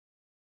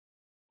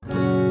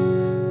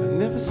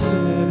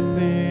said a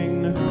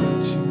thing to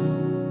hurt you.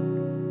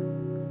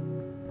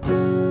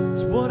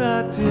 It's what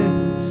I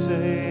didn't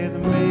say that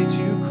made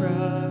you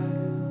cry.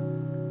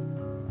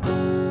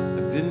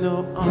 I did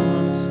no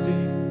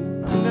honesty,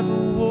 I never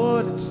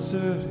would have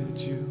deserted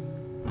you.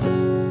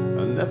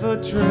 I never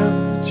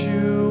dreamt that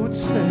you would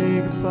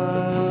say goodbye.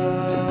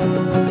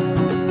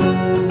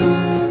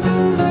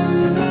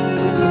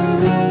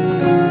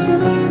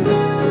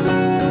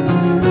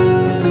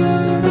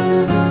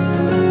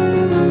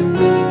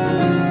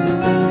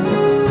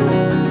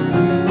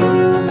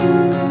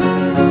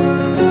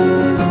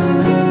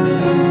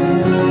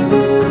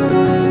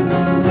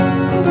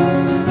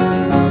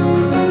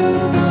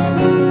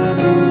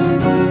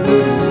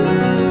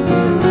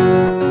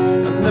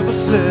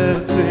 Said a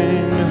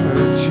thing to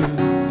hurt you.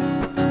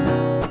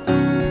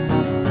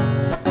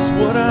 It's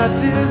what I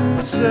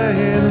didn't say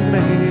that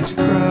made you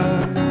cry.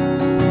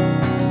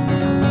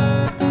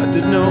 I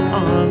did no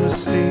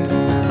honesty,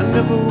 I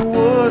never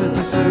would have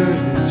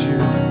deserted you.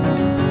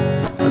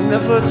 I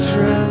never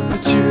dreamt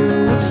that you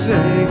would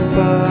say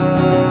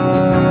goodbye.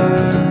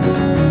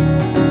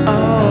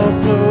 I'll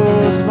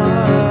close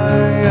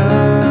my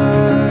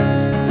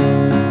eyes,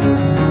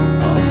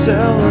 I'll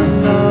tell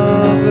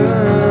another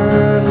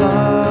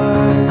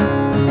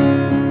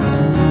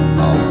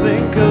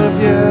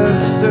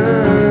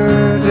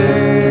yesterday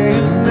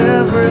and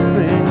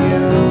everything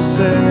you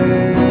say.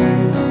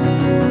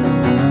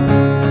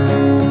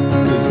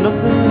 There's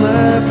nothing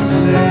left to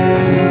say.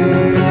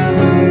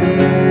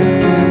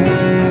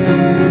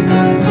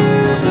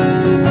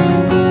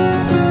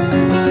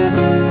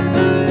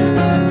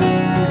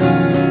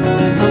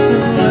 There's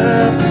nothing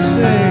left to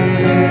say.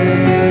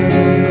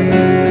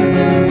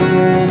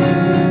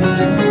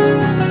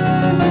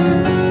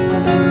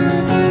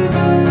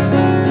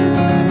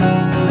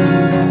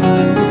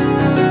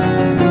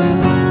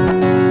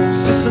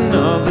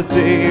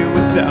 Day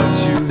without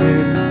you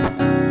here,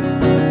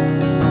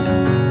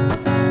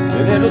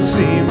 and it'll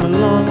seem a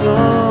long,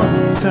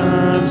 long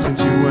time since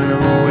you went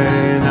away,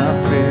 and I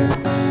fear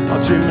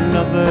I'll dream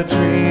another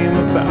dream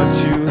about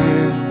you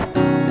here.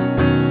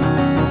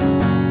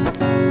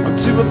 I'm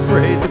too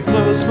afraid to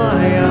close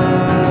my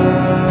eyes.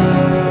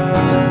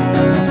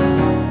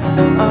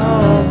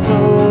 I'll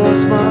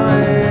close my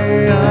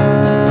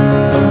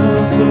eyes.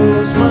 I'll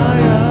close my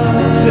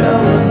eyes.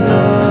 Tell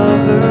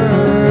another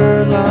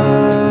lie.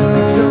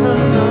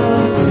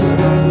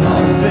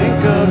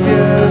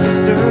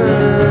 Yesterday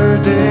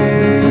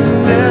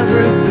and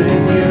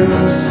everything you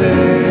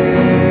say.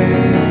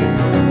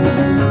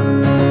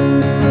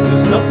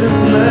 There's nothing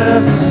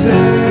left to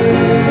say.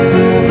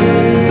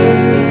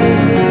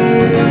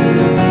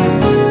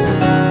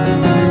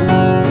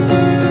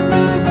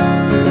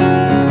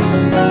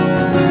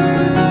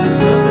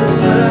 There's nothing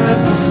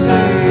left to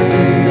say.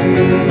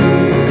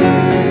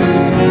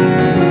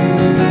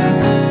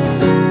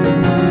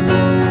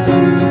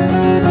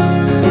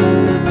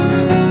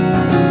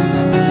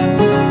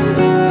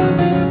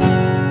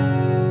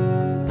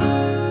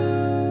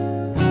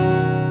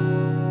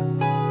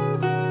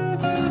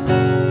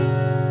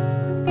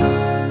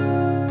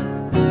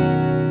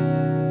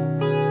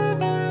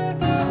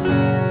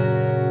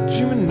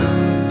 Dream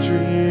another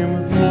dream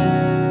of you,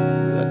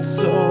 that's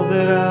all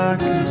that I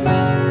can do. I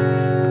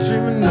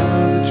dream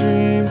another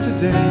dream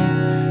today,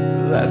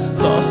 that's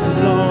lost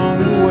along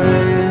the way.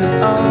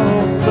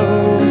 I'll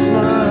close my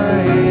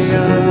eyes,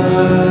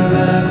 I'll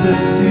have to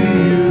see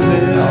you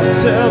there. I'll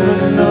tell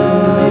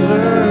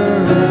another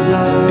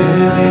lie,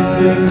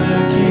 anything to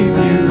keep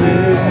you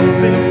here. I'll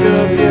think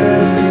of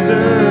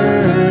yesterday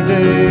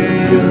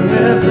and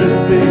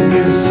everything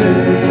you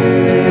say.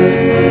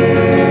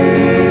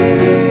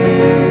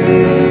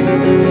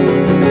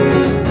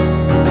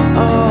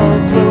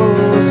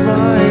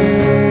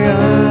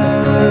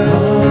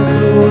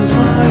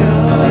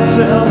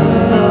 Tell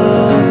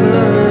another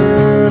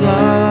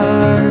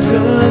lie,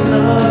 tell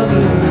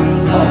another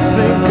lie. I'll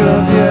think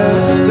of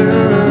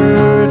yesterday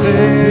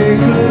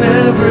and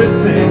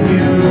everything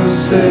you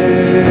say.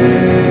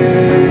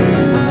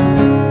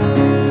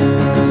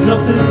 There's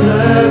nothing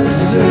left to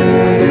say.